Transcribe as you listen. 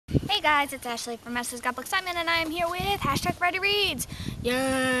Hey guys, it's Ashley from acbsgotbookcitement, and I am here with Hashtag Friday Reads.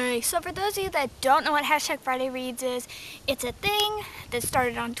 Yay! So for those of you that don't know what Hashtag Friday Reads is, it's a thing that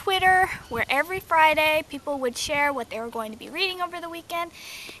started on Twitter where every Friday people would share what they were going to be reading over the weekend,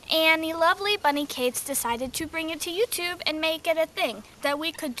 and the lovely Bunny Cates decided to bring it to YouTube and make it a thing that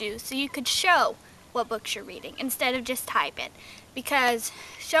we could do so you could show what books you're reading instead of just type it, because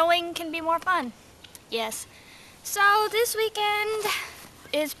showing can be more fun. Yes. So this weekend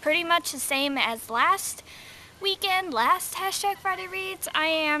is pretty much the same as last weekend, last Hashtag Friday Reads. I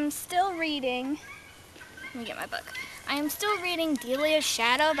am still reading, let me get my book. I am still reading Delia's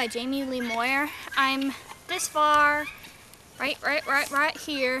Shadow by Jamie Lee Moyer. I'm this far, right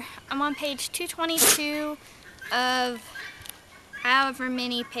here. I'm on page 222 of however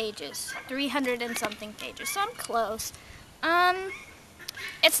many pages, 300 and something pages, so I'm close.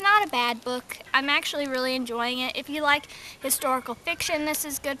 It's not a bad book. I'm actually really enjoying it. If you like historical fiction, this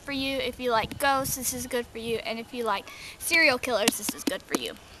is good for you. If you like ghosts, this is good for you. And if you like serial killers, this is good for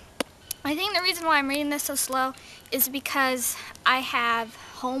you. I think the reason why I'm reading this so slow is because I have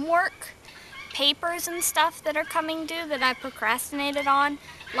homework, papers and stuff that are coming due that I procrastinated on,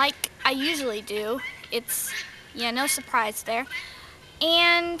 like I usually do. It's, yeah, no surprise there.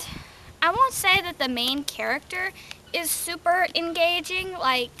 And I won't say that the main character is super engaging.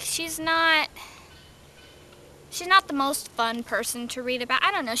 Like, she's not the most fun person to read about.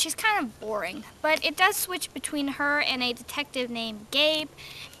 I don't know, she's kind of boring. But it does switch between her and a detective named Gabe,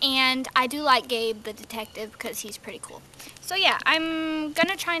 and I do like Gabe the detective because he's pretty cool. So yeah, I'm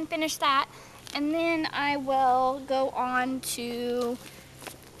gonna try and finish that, and then I will go on to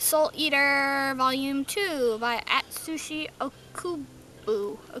Soul Eater Volume 2 by Atsushi Okubo.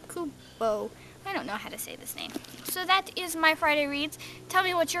 I don't know how to say this name. So that is my Friday Reads. Tell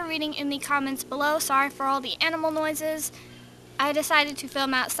me what you're reading in the comments below. Sorry for all the animal noises. I decided to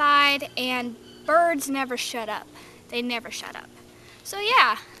film outside, and birds never shut up. They never shut up. So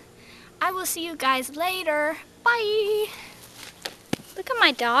yeah, I will see you guys later. Bye! Look at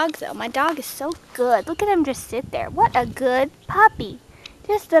my dog though. My dog is so good. Look at him just sit there. What a good puppy.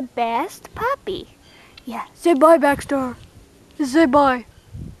 Just the best puppy. Yeah. Say bye, Baxter. Say bye.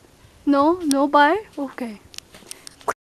 No, bye? Okay.